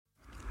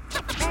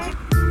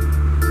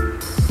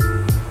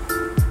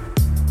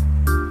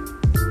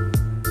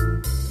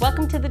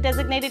to the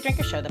Designated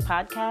Drinker Show, the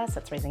podcast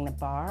that's raising the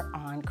bar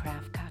on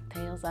craft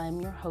cocktails.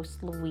 I'm your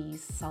host,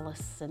 Louise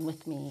Sullis, and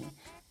with me,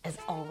 as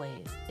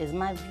always, is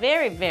my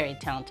very, very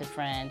talented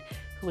friend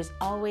who is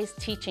always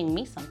teaching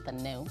me something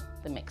new,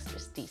 the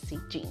Mixtress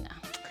DC, Gina.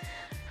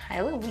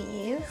 Hi,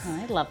 Louise.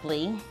 Hi,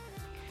 lovely.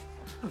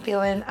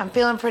 I'm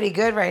feeling pretty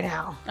good right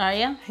now. Are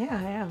you? Yeah,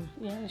 I am.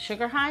 Yeah,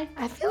 sugar high?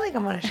 I feel like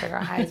I'm on a sugar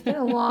high. It's been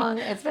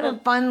a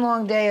fun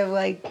long day of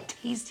like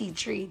tasty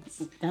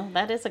treats. No,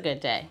 that is a good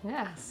day.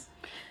 Yes.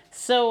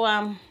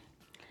 So,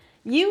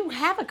 you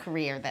have a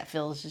career that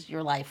fills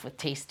your life with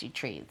tasty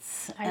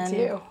treats. I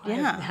do.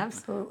 Yeah. I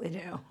absolutely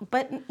do.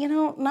 But,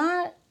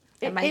 not...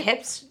 And my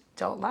hips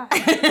don't lie.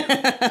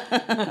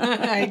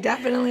 I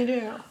definitely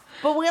do.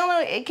 But we all know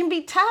it can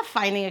be tough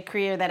finding a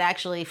career that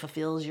actually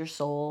fulfills your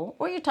soul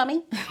or your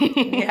tummy.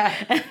 Yeah.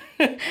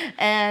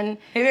 And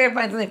maybe I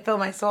find something to fill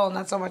my soul,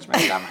 not so much my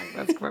stomach.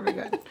 That's probably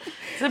good.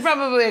 It's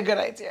probably a good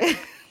idea.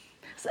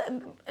 So,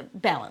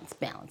 balance,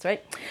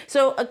 right?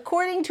 So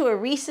according to a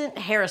recent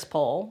Harris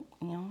poll,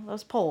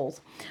 those polls,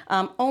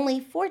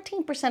 only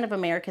 14% of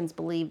Americans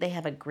believe they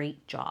have a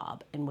great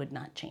job and would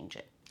not change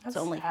it. That's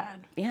only,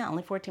 sad. Yeah,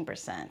 only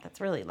 14%. That's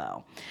really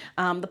low.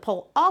 The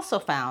poll also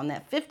found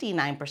that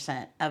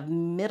 59% of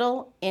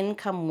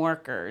middle-income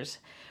workers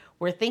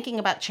were thinking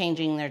about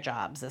changing their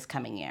jobs this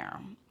coming year.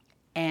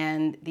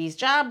 And these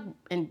job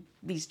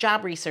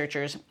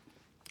researchers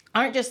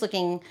aren't just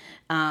looking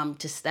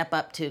to step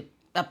up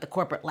the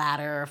corporate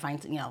ladder or find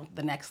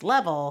the next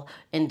level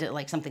into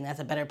like something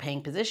that's a better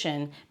paying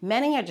position.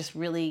 Many are just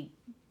really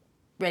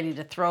ready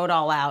to throw it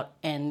all out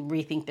and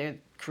rethink their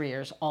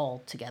careers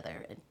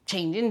altogether,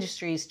 change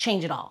industries,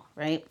 change it all,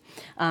 right?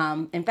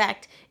 In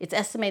fact, it's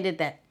estimated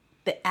that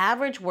the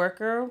average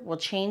worker will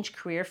change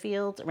career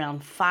fields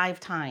around 5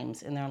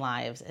 times in their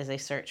lives as they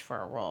search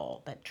for a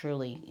role that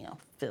truly,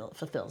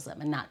 fulfills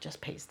them and not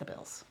just pays the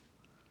bills.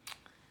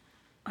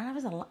 Oh, that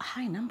was a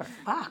high number.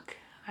 Fuck.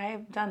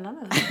 I've done none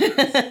of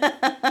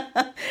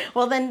that.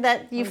 Well, then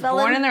that you fell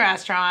born in the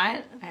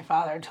restaurant. My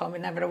father told me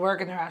never to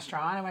work in the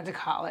restaurant. I went to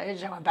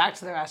college. I went back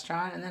to the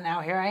restaurant, and then now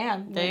here I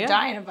am. I'm going to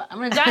die in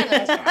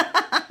the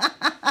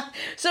restaurant.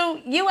 So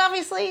you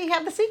obviously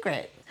have the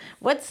secret.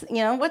 What's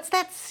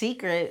that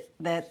secret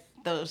that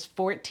those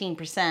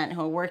 14%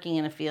 who are working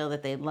in a field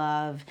that they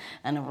love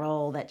and a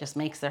role that just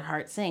makes their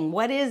heart sing?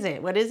 What is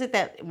it? What is it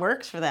that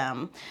works for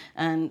them?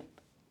 And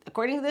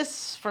according to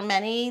this, for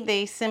many,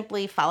 they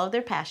simply followed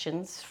their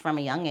passions from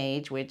a young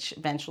age, which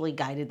eventually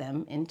guided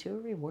them into a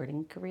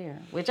rewarding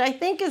career, which I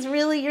think is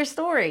really your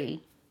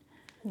story.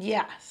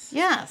 Yes.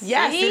 Yes.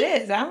 Yes, See?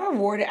 it is. I'm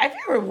rewarded. I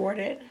feel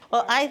rewarded.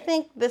 Well, I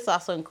think this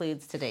also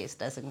includes today's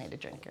designated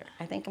drinker.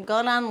 I think I'm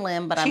going on a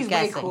limb, but I'm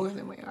guessing. She's way cooler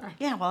than we are.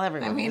 Yeah, well,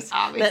 everyone is.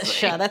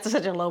 Obviously. That's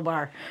such a low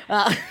bar.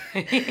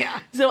 Yeah.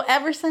 So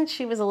ever since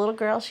she was a little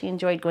girl, she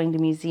enjoyed going to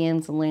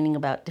museums and learning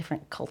about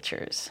different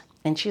cultures.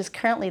 And she is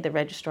currently the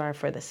Registrar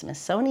for the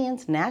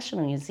Smithsonian's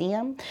National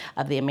Museum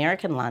of the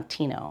American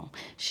Latino.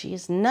 She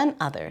is none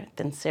other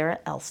than Sarah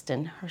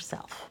Elston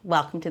herself.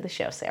 Welcome to the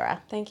show,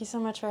 Sarah. Thank you so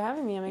much for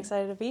having me. I'm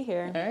excited to be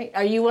here. All right.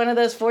 Are you one of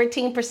those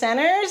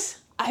 14%ers?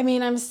 I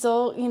mean, I'm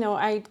still,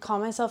 I call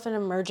myself an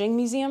emerging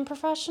museum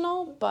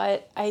professional,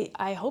 but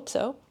I hope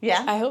so.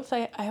 Yeah? I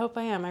hope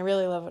I am. I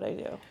really love what I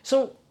do.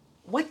 So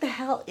what the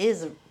hell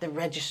is the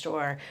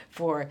Registrar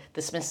for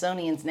the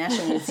Smithsonian's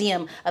National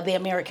Museum of the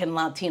American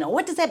Latino?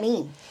 What does that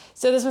mean?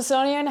 So the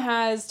Smithsonian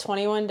has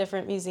 21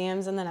 different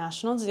museums in the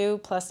National Zoo,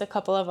 plus a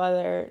couple of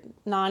other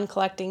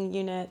non-collecting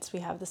units.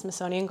 We have the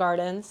Smithsonian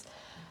Gardens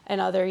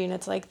and other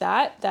units like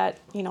that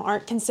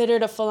aren't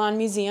considered a full-on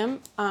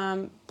museum.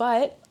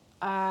 But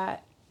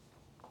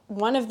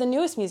one of the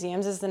newest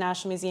museums is the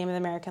National Museum of the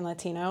American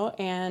Latino,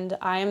 and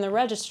I am the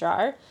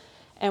Registrar.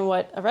 And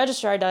what a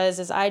registrar does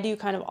is I do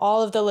kind of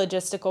all of the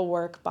logistical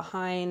work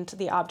behind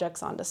the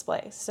objects on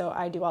display. So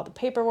I do all the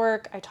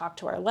paperwork, I talk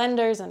to our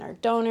lenders and our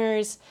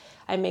donors,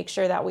 I make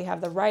sure that we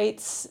have the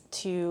rights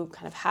to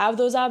kind of have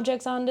those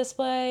objects on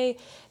display,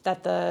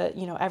 that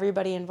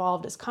everybody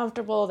involved is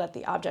comfortable, that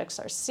the objects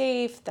are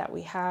safe, that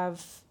we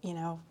have,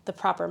 the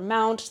proper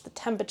mount, the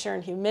temperature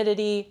and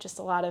humidity, just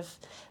a lot of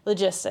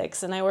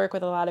logistics. And I work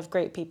with a lot of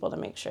great people to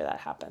make sure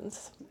that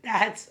happens.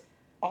 That's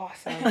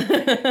awesome.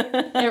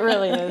 It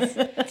really is.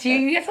 So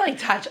you have to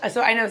touch.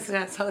 So I know it's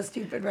not so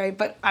stupid, right?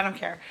 But I don't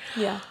care.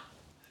 Yeah.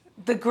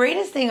 The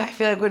greatest thing I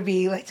feel like would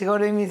be to go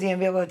to a museum and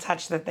be able to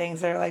touch the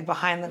things that are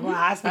behind the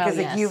glass because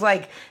yes.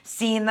 you've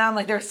seen them.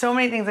 There's so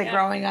many things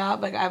growing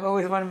up. I've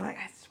always wanted I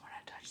just want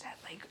to touch that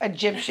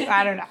Egyptian.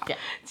 I don't know. Yeah.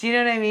 Do you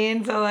know what I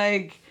mean?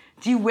 So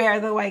do you wear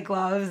the white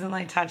gloves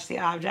and touch the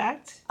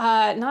object?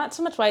 Not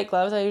so much white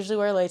gloves. I usually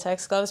wear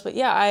latex gloves. But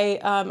yeah,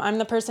 I'm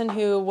the person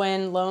who,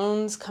 when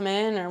loans come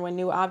in or when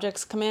new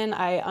objects come in,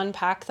 I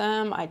unpack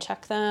them, I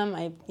check them,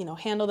 I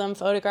handle them,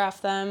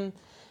 photograph them,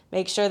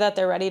 make sure that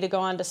they're ready to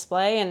go on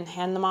display, and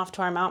hand them off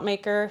to our mount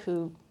maker,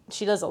 who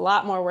she does a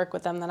lot more work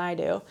with them than I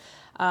do.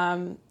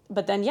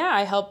 But then,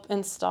 I help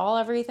install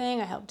everything.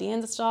 I help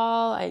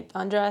deinstall. I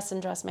undress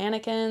and dress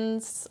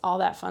mannequins, all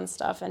that fun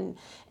stuff. And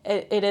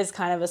it is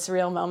kind of a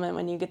surreal moment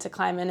when you get to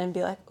climb in and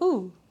be like,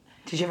 ooh,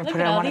 Did you ever Look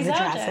put at on all one of these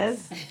the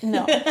objects. dresses?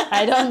 No,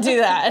 I don't do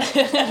that.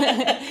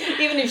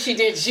 Even if she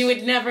did, she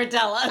would never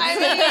tell us. I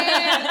mean,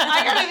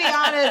 I gotta be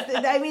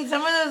honest.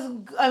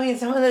 I mean,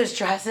 some of those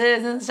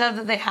dresses and stuff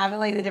that they have in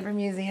like the different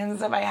museums and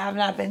stuff. I have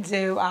not been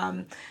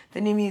to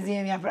the new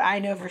museum yet, but I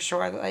know for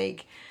sure that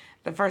like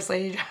the First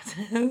Lady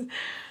dresses,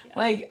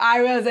 like I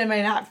realize I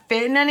might not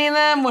fit in any of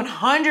them.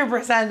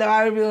 100% though,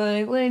 I would be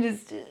like, let me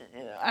just,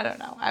 I don't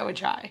know. I would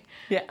try.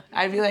 Yeah.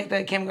 I'd be like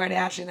the Kim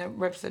Kardashian that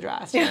rips the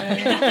dress. You know what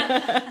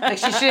I mean? Like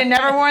she should have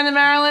never worn the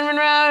Marilyn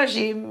Monroe.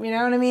 You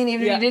know what I mean?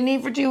 Even if you didn't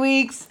eat for 2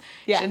 weeks,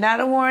 should not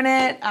have worn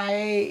it.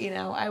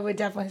 I would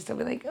definitely still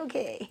be like,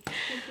 okay.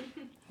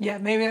 Yeah,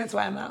 maybe that's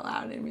why I'm not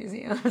allowed in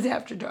museums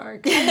after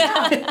dark.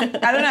 I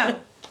don't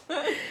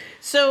know.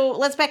 So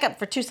let's back up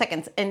for 2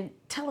 seconds and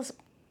tell us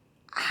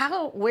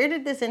where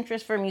did this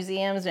interest for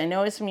museums? I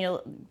know it's from you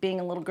being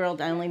a little girl.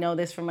 I only know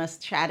this from us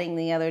chatting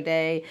the other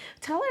day.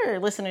 Tell our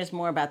listeners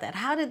more about that.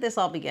 How did this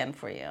all begin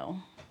for you?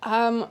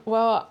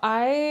 Well,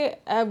 I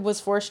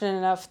was fortunate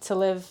enough to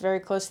live very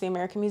close to the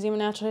American Museum of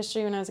Natural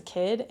History when I was a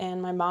kid,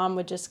 and my mom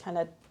would just kind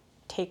of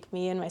take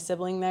me and my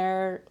sibling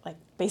there like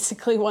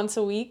basically once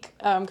a week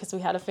because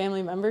we had a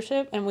family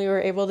membership, and we were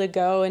able to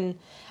go, and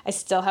I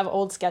still have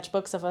old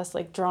sketchbooks of us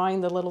like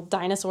drawing the little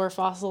dinosaur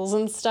fossils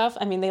and stuff.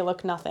 I mean, they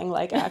look nothing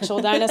like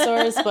actual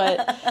dinosaurs,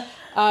 but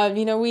I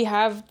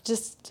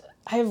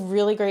have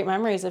really great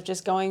memories of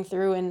just going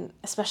through, and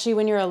especially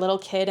when you're a little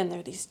kid and there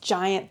are these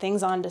giant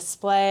things on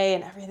display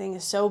and everything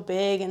is so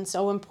big and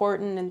so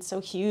important and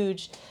so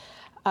huge.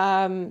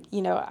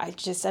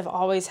 I've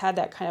always had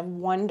that kind of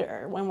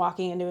wonder when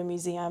walking into a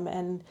museum,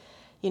 and,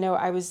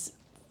 I was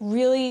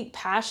really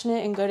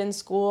passionate and good in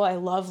school. I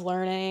love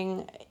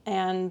learning,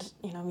 and,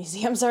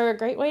 museums are a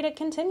great way to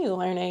continue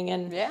learning.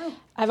 And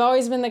I've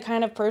always been the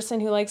kind of person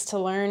who likes to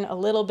learn a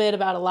little bit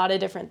about a lot of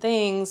different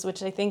things,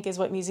 which I think is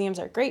what museums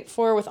are great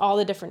for, with all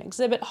the different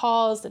exhibit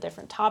halls, the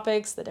different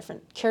topics, the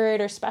different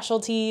curator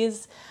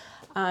specialties.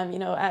 At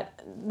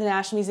the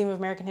National Museum of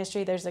American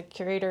History, there's a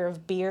curator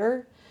of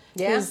beer.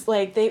 Yeah. Who's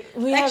like,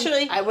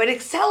 I would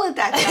excel at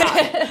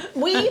that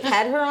job. We've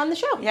had her on the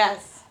show.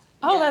 Yes.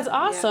 Oh, that's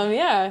awesome.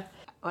 Yeah.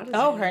 What is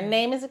Her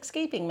name is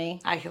escaping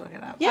me. I can look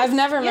it up. Yes. I've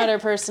never met her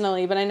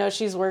personally, but I know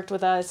she's worked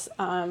with us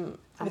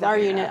with our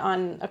unit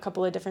on a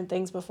couple of different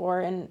things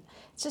before, and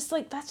it's just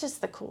like that's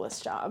just the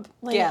coolest job.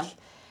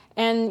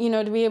 And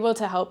to be able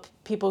to help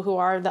people who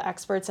are the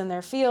experts in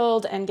their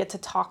field and get to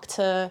talk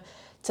to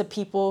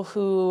people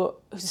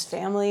whose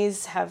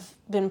families have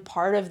been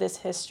part of this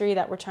history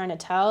that we're trying to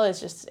tell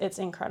it's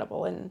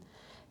incredible. And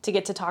to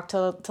get to talk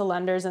to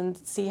lenders and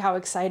see how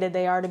excited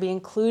they are to be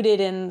included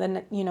in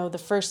the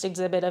first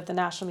exhibit of the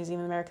National Museum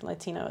of American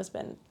Latino has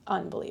been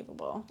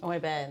unbelievable. Oh, I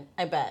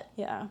bet.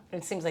 Yeah.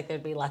 It seems like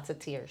there'd be lots of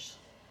tears.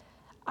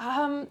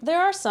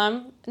 There are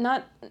some.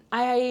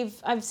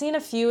 I've seen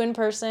a few in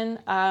person.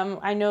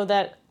 I know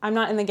that I'm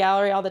not in the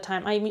gallery all the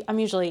time. I'm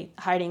usually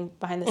hiding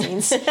behind the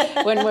scenes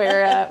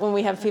when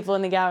we have people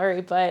in the gallery.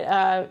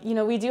 But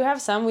we do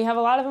have some. We have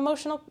a lot of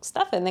emotional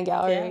stuff in the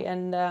gallery,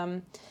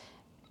 and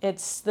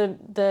it's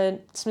the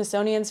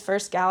Smithsonian's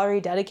first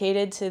gallery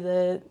dedicated to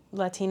the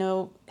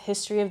Latino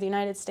history of the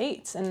United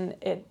States, and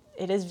it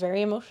is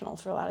very emotional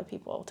for a lot of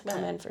people to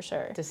come in for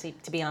sure.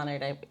 To be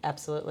honored,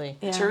 absolutely.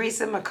 Yeah.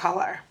 Teresa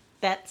McCullough.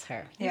 That's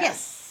her.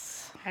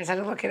 Yes. I just had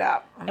to look it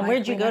up. And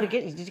where'd you go to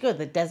did you go to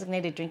the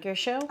Designated Drinker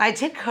Show? I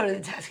did go to the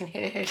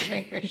Designated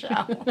Drinker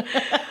Show.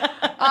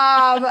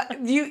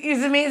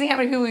 It's amazing how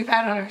many people we've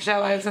had on our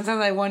show.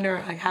 Sometimes I wonder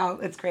how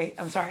it's great.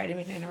 I'm sorry, I didn't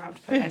mean to interrupt,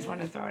 but I just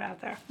wanted to throw it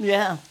out there.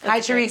 Yeah. Hi,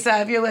 Teresa,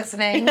 if you're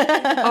listening.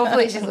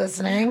 Hopefully she's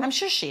listening. I'm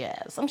sure she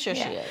is. She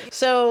is.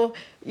 So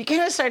you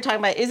kind of started talking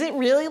about, is it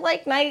really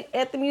like night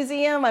at the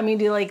museum? I mean,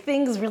 do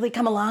things really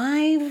come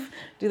alive?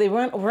 Do they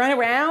run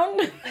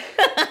around?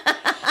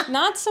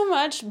 Not so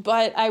much,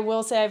 but I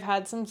will say I've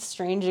had some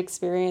strange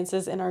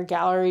experiences in our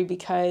gallery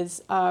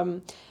because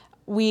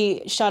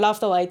we shut off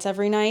the lights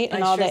every night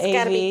and all the AV. It's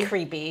gotta be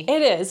creepy.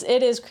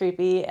 It is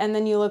creepy. And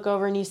then you look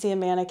over and you see a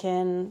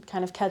mannequin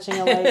kind of catching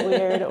a light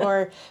weird.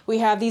 Or we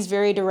have these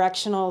very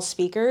directional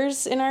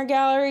speakers in our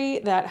gallery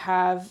that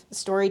have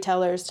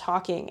storytellers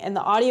talking, and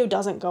the audio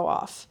doesn't go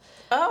off.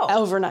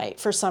 Overnight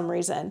for some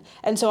reason.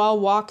 And so I'll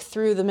walk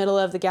through the middle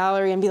of the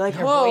gallery and be like,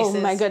 whoa,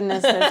 my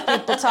goodness, there's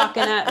people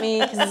talking at me.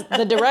 Because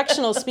the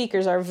directional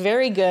speakers are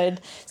very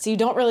good, so you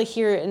don't really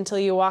hear it until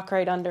you walk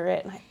right under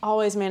it. And I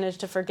always manage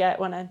to forget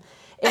when I'm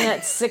in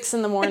at 6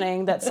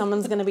 a.m. that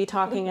someone's going to be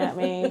talking at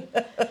me.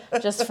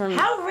 Just from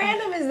How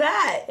random is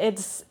that?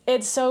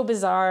 It's so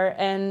bizarre.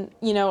 And,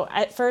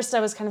 at first I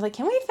was kind of like,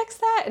 can we fix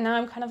that? And now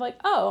I'm kind of like,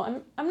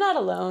 I'm not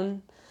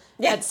alone.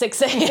 At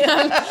 6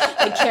 a.m.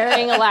 like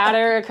carrying a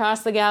ladder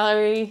across the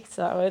gallery.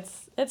 So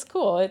it's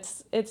cool.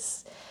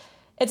 It's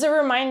a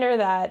reminder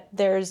that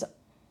there's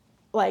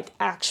like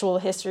actual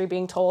history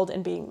being told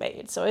and being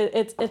made. So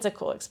it's a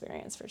cool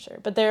experience for sure.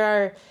 But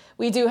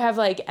we do have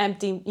like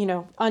empty,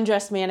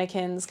 undressed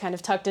mannequins kind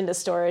of tucked into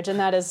storage, and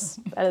that is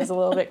a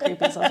little bit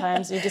creepy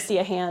sometimes. You just see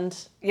a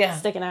hand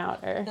sticking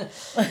out. Or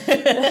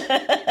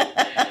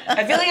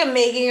I feel like a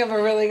making of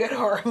a really good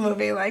horror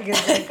movie. Like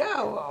it's like,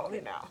 oh well,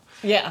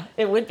 Yeah,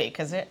 it would be,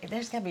 because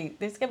there's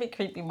gotta be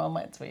creepy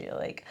moments where you're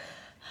like,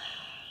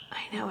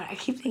 I know, and I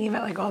keep thinking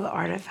about like all the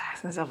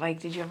artifacts and stuff. Like,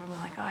 did you ever be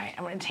like, all right,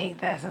 I'm gonna take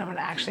this and I'm gonna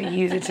actually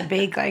use it to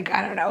bake, like,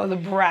 I don't know, the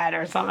bread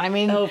or something? I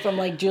mean, from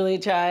like Julia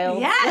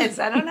Childs. Yes,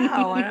 I don't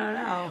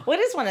know. What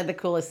is one of the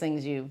coolest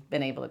things you've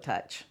been able to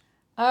touch?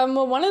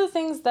 Well, one of the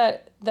things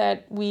that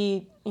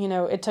we,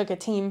 it took a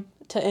team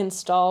to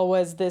install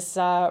was this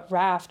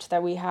raft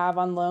that we have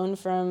on loan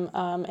from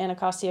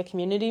Anacostia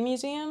Community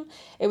Museum.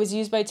 It was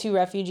used by 2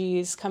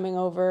 refugees coming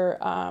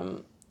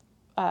over,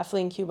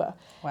 fleeing Cuba.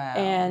 Wow.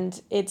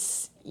 And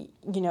it's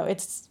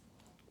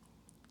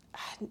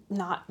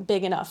not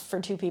big enough for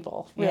 2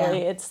 people, really.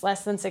 Yeah. It's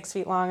less than 6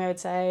 feet long, I would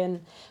say.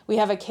 And we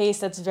have a case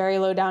that's very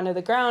low down to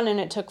the ground, and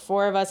it took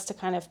 4 of us to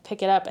kind of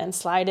pick it up and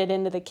slide it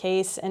into the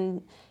case.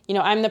 And,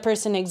 I'm the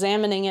person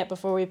examining it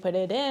before we put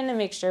it in and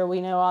make sure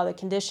we know all the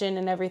condition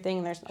and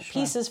everything. There's no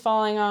pieces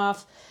falling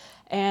off.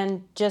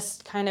 And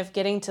just kind of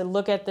getting to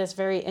look at this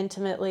very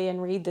intimately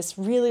and read this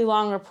really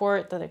long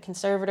report that a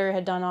conservator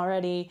had done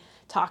already,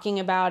 talking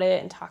about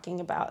it and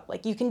talking about,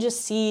 like, you can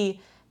just see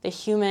the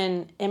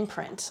human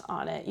imprint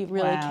on it. You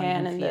really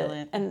can.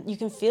 And you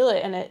can feel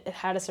it. And it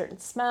had a certain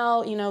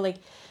smell, like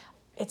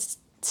it's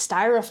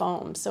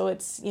styrofoam. So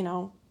it's,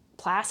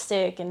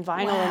 plastic and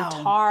vinyl and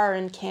tar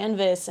and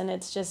canvas. And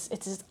it's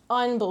this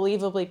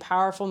unbelievably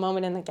powerful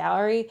moment in the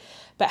gallery.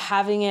 But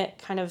having it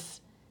kind of,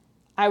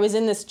 I was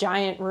in this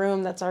giant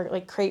room that's our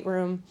like crate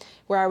room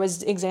where I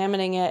was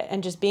examining it,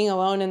 and just being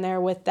alone in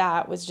there with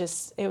that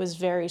was it was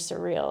very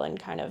surreal and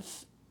kind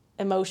of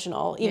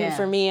emotional even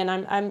for me. And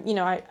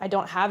I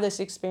don't have this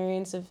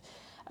experience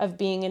of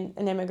being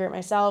an immigrant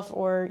myself,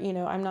 or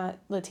I'm not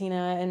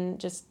Latina,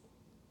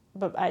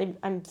 but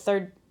I'm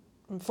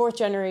 4th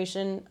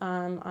generation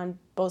on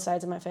both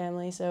sides of my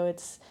family, so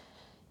it's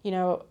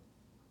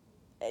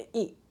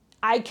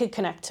I could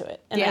connect to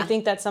it. And I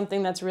think that's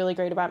something that's really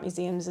great about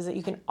museums, is that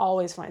you can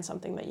always find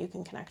something that you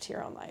can connect to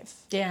your own life.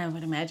 Yeah, I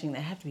would imagine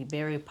they have to be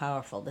very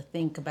powerful to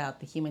think about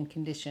the human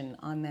condition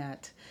on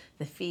that,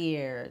 the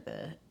fear,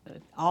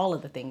 all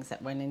of the things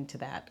that went into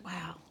that.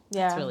 Wow,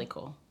 that's really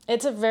cool.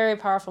 It's a very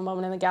powerful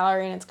moment in the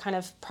gallery, and it's kind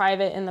of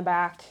private in the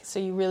back, so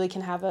you really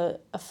can have a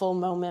full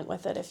moment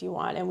with it if you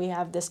want. And we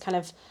have this kind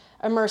of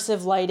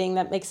immersive lighting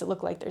that makes it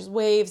look like there's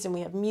waves, and we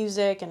have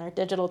music, and our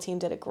digital team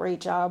did a great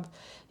job,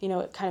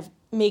 kind of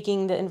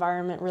making the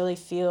environment really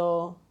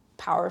feel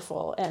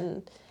powerful.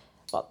 And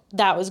well,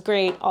 that was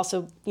great.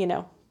 Also,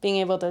 being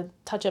able to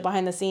touch it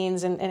behind the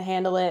scenes and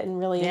handle it and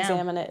really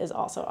examine it is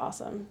also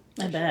awesome.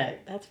 I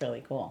bet. That's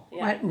really cool.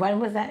 Yeah. When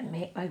was that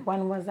made? Like,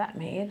 when was that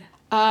made?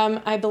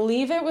 I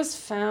believe it was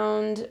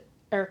found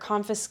or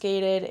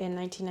confiscated in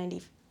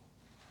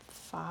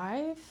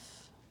 1995.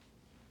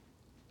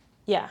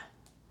 Yeah,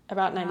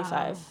 about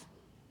 95. Wow.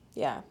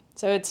 Yeah.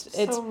 So it's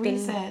so been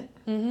recent.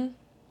 Mm-hmm.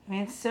 I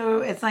mean,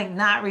 it's like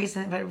not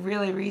recent, but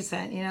really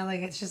recent.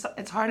 Like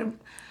it's hard to.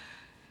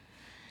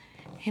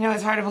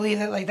 It's hard to believe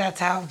that like that's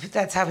how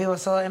people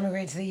still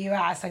immigrate to the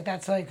U.S. Like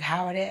that's like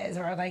how it is,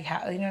 or like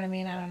how, you know what I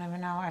mean? I don't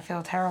even know. I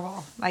feel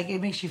terrible. Like it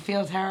makes you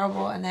feel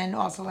terrible, and then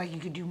also like you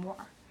could do more.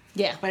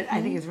 Yeah. But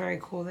I think it's very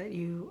cool that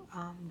you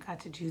got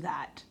to do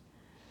that.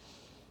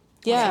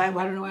 Yeah. Also,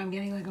 I don't know why I'm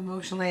getting like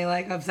emotionally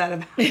like upset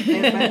about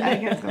it, but I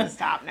think it's gonna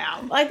stop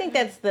now. Well, I think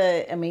that's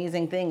the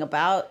amazing thing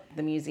about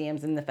the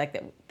museums, and the fact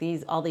that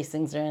all these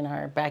things are in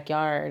our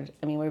backyard.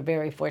 I mean, we're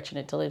very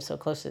fortunate to live so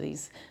close to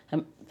these.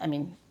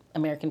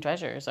 American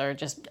treasures, or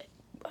just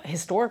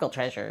historical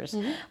treasures.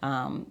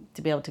 Mm-hmm.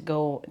 To be able to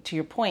go, to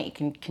your point, you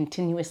can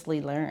continuously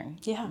learn.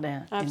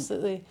 Yeah,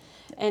 absolutely.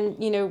 And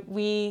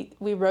we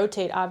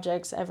rotate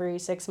objects every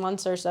 6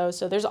 months or so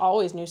there's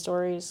always new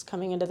stories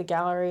coming into the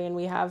gallery, and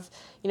we have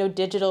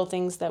digital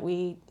things that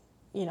we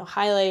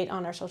highlight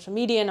on our social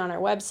media and on our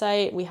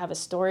website. We have a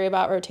story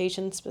about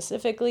rotation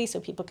specifically, so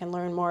people can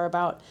learn more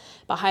about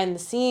behind the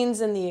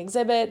scenes and the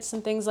exhibits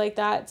and things like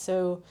that.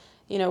 So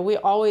we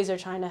always are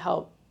trying to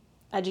help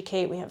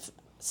educate. We have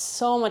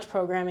so much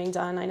programming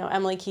done. I know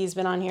Emily Key's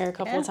been on here a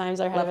couple of times,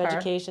 our head of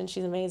education.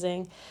 She's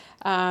amazing.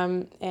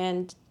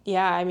 And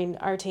yeah, I mean,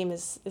 our team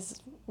is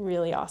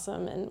really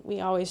awesome, and we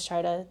always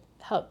try to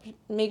help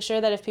make sure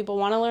that if people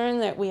want to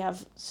learn, that we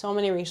have so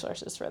many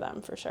resources for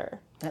them, for sure.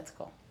 That's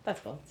cool.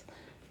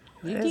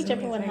 You teach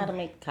everyone how to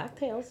make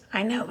cocktails.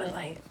 I know, but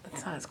like,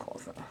 that's not as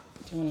cool. So.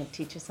 Do you want to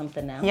teach us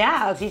something now? Yeah,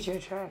 I'll teach you a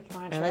trick. You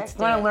want to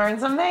learn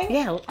something?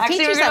 Yeah,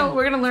 actually,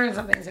 we're gonna learn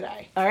something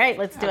today. All right,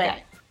 let's do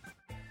it.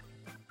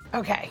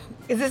 Okay.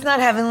 Is this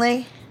not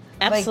heavenly?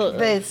 Absolutely.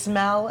 Like the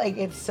smell, like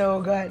it's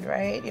so good,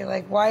 right? You're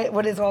like, why?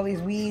 What is all these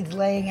weeds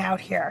laying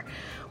out here?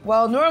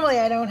 Well, normally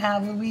I don't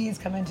have Louise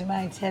come into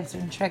my tips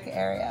and trick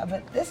area,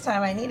 but this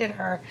time I needed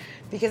her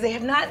because they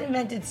have not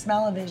invented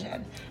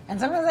smell-o-vision. And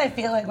sometimes I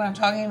feel like when I'm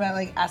talking about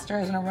like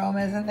esters and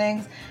aromas and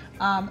things,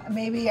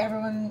 maybe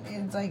everyone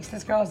is like,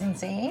 this girl is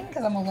insane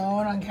because I'm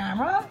alone on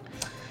camera.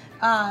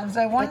 So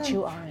I wanted. But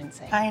you are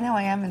insane. I know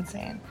I am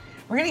insane.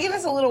 We're gonna give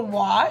this a little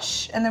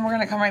wash, and then we're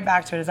gonna come right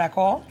back to it. Is that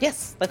cool?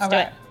 Yes, let's do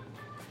it.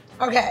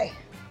 Okay.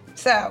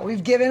 So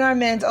we've given our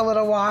mint a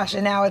little wash,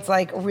 and now it's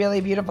like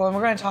really beautiful, and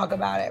we're gonna talk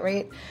about it,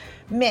 right?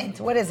 Mint,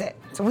 what is it?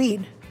 It's a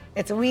weed.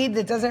 It's a weed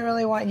that doesn't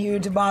really want you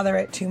to bother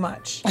it too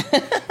much.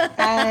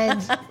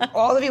 And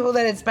all the people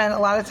that had spent a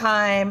lot of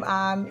time,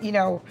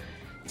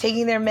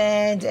 taking their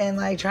mint and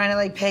like trying to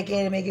like pick it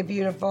and make it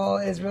beautiful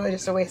is really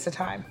just a waste of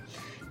time.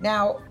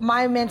 Now,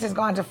 my mint has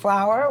gone to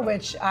flower,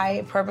 which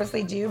I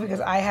purposely do because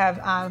I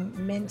have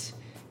mint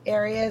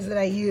areas that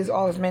I use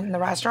all this mint in the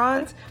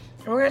restaurants.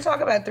 And we're gonna talk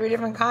about 3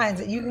 different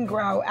kinds that you can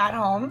grow at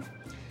home,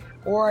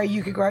 or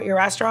you could grow at your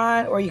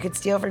restaurant, or you could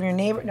steal from your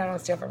neighbor. No, don't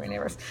steal from your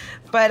neighbors.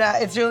 But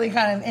it's really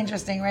kind of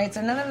interesting, right?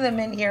 So none of the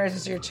mint here is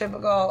just your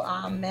typical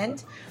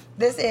mint.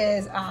 This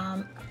is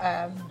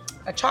a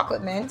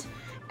chocolate mint.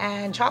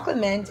 And chocolate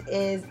mint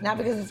is not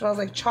because it smells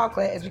like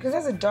chocolate, it's because it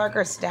has a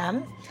darker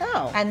stem.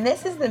 Oh. And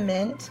this is the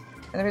mint.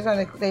 And the reason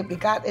why they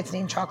got its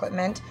name chocolate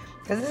mint,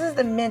 because this is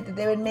the mint that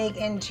they would make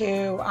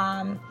into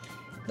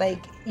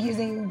like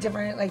using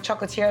different, like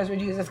chocolatiers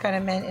would use this kind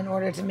of mint in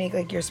order to make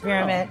like your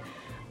spearmint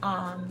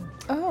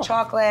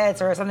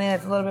chocolates or something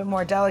that's a little bit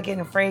more delicate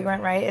and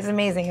fragrant, right? It's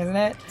amazing, isn't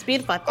it? It's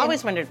beautiful. I've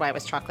always wondered why it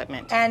was chocolate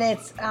mint. And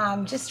it's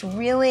just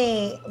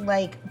really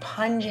like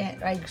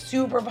pungent, like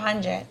super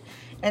pungent.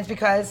 And it's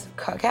because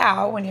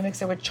cacao, when you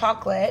mix it with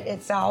chocolate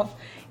itself,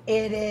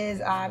 it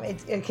is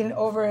it can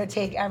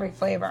overtake every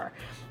flavor.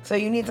 So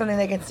you need something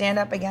that can stand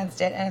up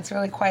against it, and it's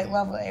really quite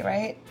lovely,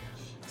 right?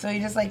 So you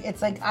just like,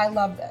 it's like, I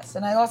love this.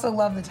 And I also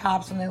love the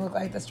tops when they look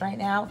like this right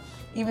now.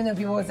 Even though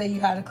people would say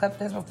you had to clip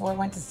this before it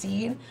went to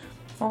seed.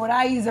 For what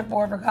I use it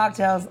for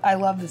cocktails, I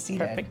love the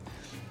seeded. Perfect.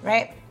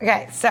 Right?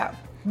 Okay, so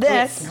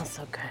this. It smells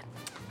so good.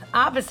 The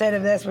opposite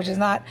of this, which is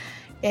not,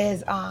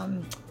 is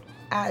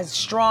as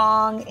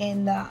strong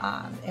in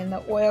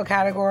the oil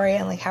category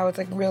and like how it's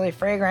like really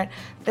fragrant.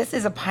 This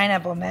is a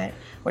pineapple mint,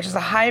 which is a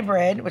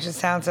hybrid, which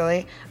sounds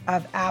silly,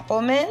 of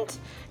apple mint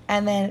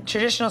and then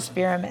traditional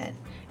spearmint.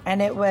 And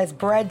it was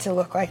bred to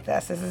look like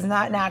this. This is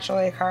not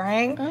naturally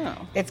occurring.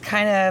 Oh. It's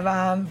kind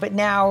of, but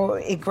now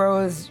it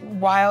grows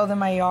wild in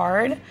my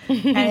yard,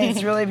 and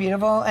it's really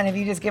beautiful. And if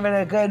you just give it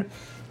a good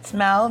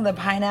smell, the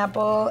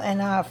pineapple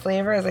and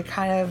flavor is like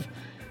kind of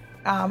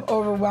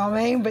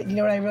overwhelming. But you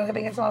know what I really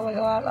think it smells like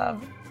a lot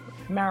of?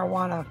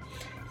 Marijuana.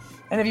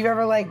 And if you've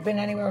ever like been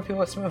anywhere where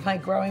people smell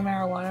like growing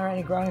marijuana or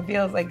any growing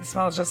fields, like it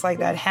smells just like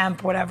that,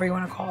 hemp, whatever you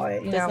want to call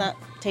it. Does not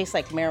taste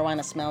like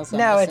marijuana smells.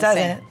 No, it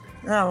doesn't.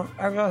 No,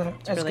 I really,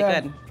 it's really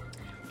good.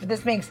 But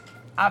this makes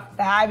a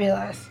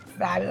fabulous,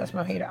 fabulous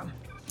mojito.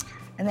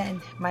 And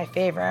then my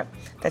favorite,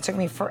 that took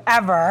me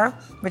forever,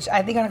 which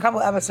I think on a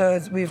couple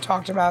episodes we've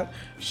talked about,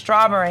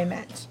 strawberry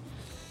mint.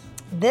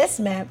 This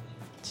mint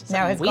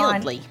now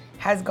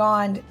has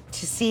gone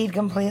to seed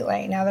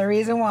completely. Now the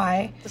reason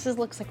why. This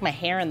looks like my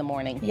hair in the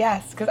morning.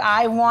 Yes, because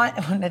I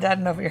want, I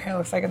don't know what your hair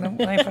looks like when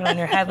you put it on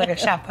your head like a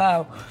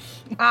chapeau.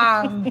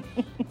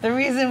 The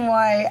reason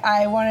why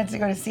I wanted to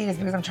go to seed is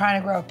because I'm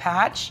trying to grow a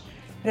patch.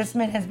 This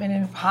mint has been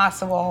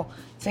impossible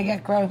to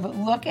get growing, but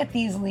look at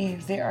these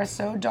leaves. They are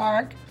so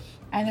dark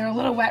and they're a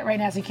little wet right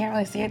now, so you can't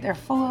really see it. They're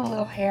full of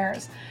little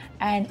hairs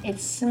and it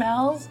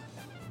smells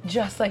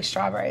just like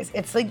strawberries.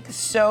 It's like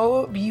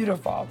so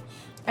beautiful.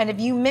 And if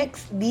you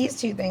mix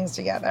these 2 things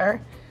together,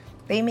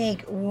 they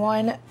make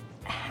one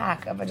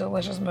heck of a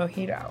delicious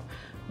mojito,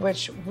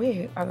 which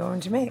we are going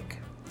to make.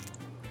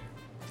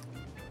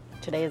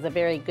 Today is a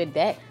very good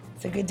day.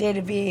 It's a good day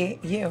to be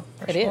you,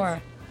 for it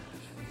sure.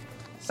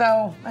 Is.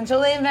 So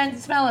until they invent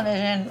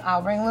smell-o-vision,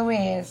 I'll bring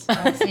Louise.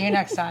 I'll see you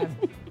next time.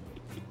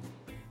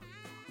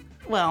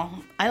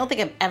 Well, I don't think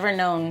I've ever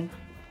known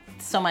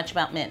so much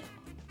about mint.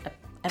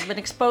 I've been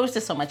exposed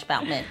to so much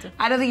about mint.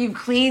 I don't think you've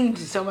cleaned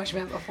so much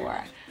mint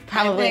before.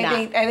 Probably not.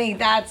 I think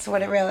that's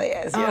what it really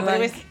is. Oh,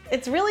 but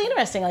it's really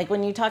interesting. Like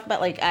when you talk about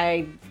like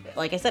I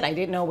said, I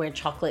didn't know where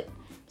chocolate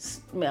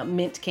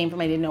mint came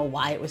from. I didn't know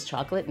why it was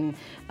chocolate, and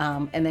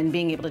then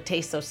being able to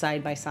taste those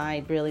side by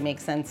side really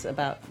makes sense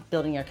about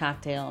building your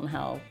cocktail and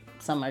how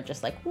some are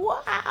just like,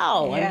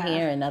 wow, I'm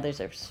here, and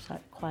others are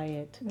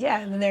quiet. Yeah,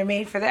 and they're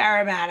made for the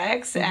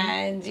aromatics,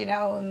 and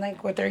and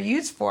like what they're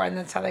used for, and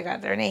that's how they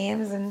got their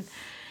names. And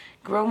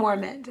grow more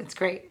mint. It's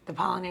great. The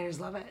pollinators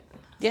love it.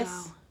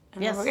 Yes. So,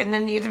 yes. And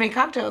then you have to make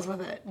cocktails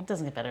with it. It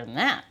doesn't get better than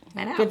that.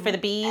 I know. Good for the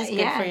bees,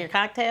 good for your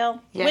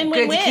cocktail. Yeah, win,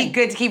 good win, win.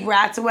 Good to keep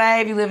rats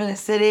away if you live in a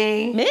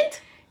city.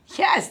 Mint?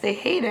 Yes, they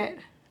hate it.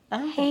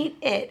 Oh. Hate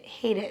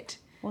it.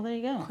 Well, there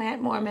you go.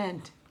 Plant more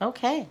mint.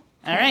 Okay.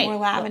 All right. More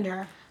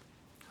lavender.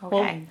 Okay.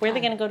 Well, where are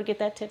they going to go to get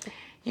that tip?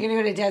 You're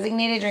going to go to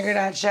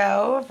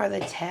designateddrinker.show for the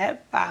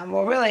tip.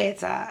 Well, really,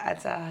 it's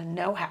a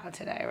know-how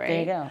today, right? There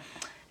you go.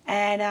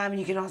 And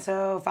you can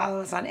also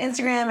follow us on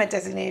Instagram at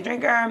Designated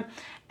Drinker.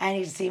 and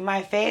you see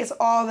my face,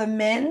 all the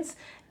mints.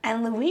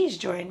 And Louise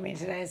joined me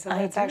today, so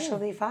it's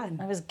actually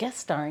fun. I was guest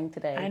starring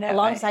today, I know,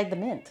 alongside the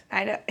mint.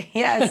 I know.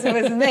 Yes, it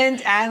was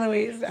Mint and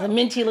Louise. The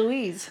minty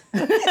Louise.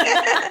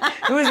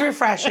 It was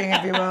refreshing,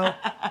 if you will.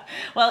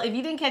 Well, if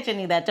you didn't catch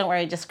any of that, don't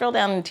worry. Just scroll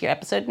down into your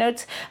episode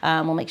notes.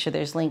 We'll make sure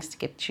there's links to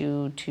get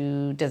you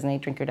to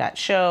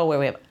DesignateDrinker.show, where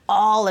we have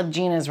all of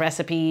Gina's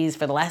recipes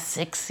for the last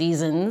 6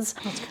 seasons.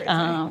 That's crazy.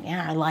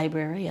 Our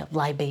library of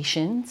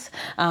libations.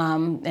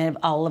 And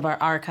all of our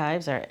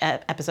archives, our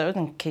episodes,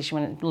 in case you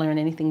want to learn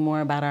anything more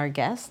about our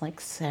guests,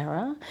 like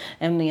Sarah.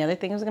 And the other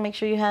thing is going to make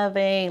sure you have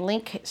a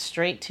link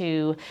straight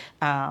to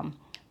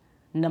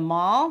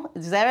NAMAL.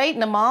 Is that right?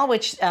 NAMAL,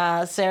 which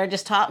Sarah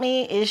just taught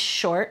me, is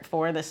short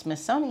for the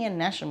Smithsonian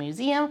National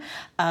Museum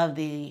of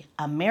the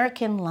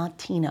American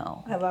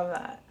Latino. I love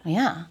that.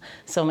 Yeah.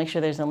 So make sure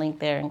there's a link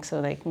there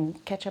so they can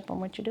catch up on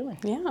what you're doing.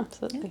 Yeah,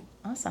 absolutely.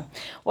 Yeah. Awesome.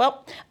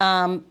 Well,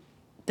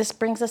 this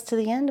brings us to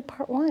the end of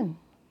part 1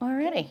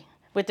 already,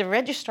 with the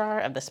Registrar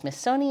of the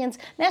Smithsonian's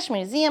National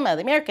Museum of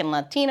the American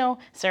Latino,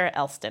 Sarah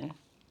Elston.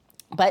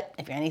 But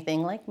if you're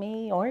anything like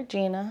me or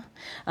Gina,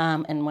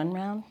 and 1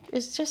 round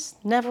is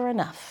just never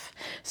enough.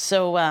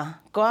 So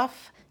go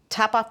off,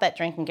 top off that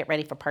drink, and get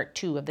ready for part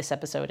 2 of this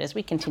episode as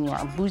we continue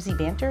our boozy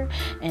banter.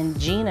 And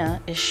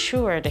Gina is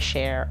sure to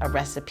share a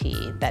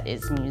recipe that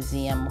is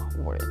museum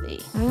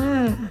worthy.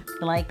 You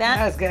like that?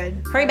 That was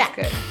good. Hurry back.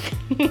 Good.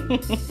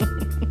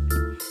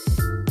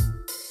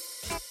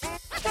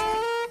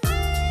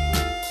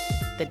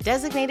 The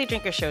Designated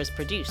Drinker Show is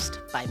produced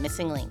by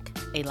Missing Link,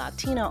 a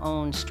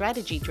Latino-owned,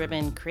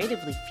 strategy-driven,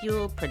 creatively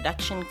fueled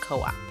production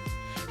co-op.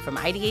 From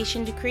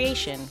ideation to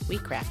creation, we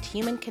craft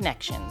human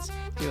connections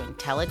through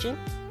intelligent,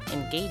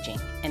 engaging,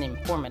 and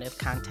informative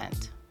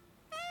content.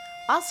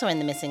 Also in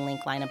the Missing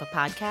Link lineup of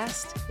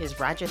podcasts is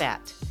Roger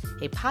That,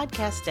 a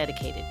podcast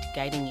dedicated to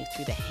guiding you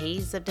through the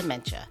haze of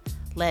dementia,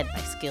 led by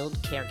skilled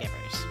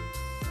caregivers.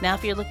 Now,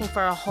 if you're looking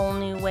for a whole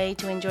new way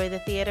to enjoy the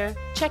theater,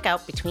 check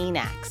out Between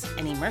Acts,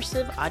 an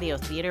immersive audio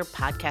theater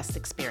podcast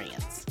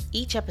experience.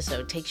 Each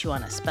episode takes you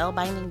on a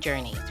spellbinding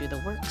journey through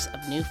the works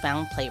of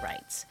newfound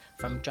playwrights,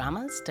 from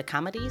dramas to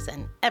comedies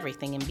and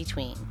everything in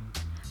between.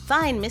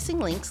 Find Missing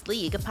Link's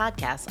League of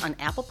Podcasts on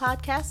Apple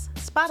Podcasts,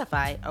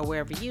 Spotify, or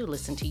wherever you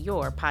listen to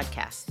your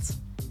podcasts.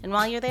 And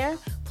while you're there,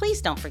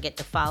 please don't forget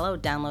to follow,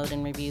 download,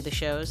 and review the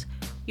shows.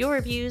 Your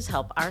reviews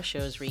help our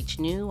shows reach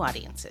new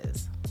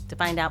audiences. To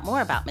find out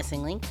more about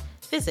Missing Link,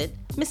 visit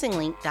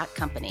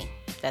missinglink.company.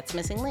 That's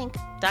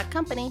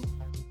missinglink.company.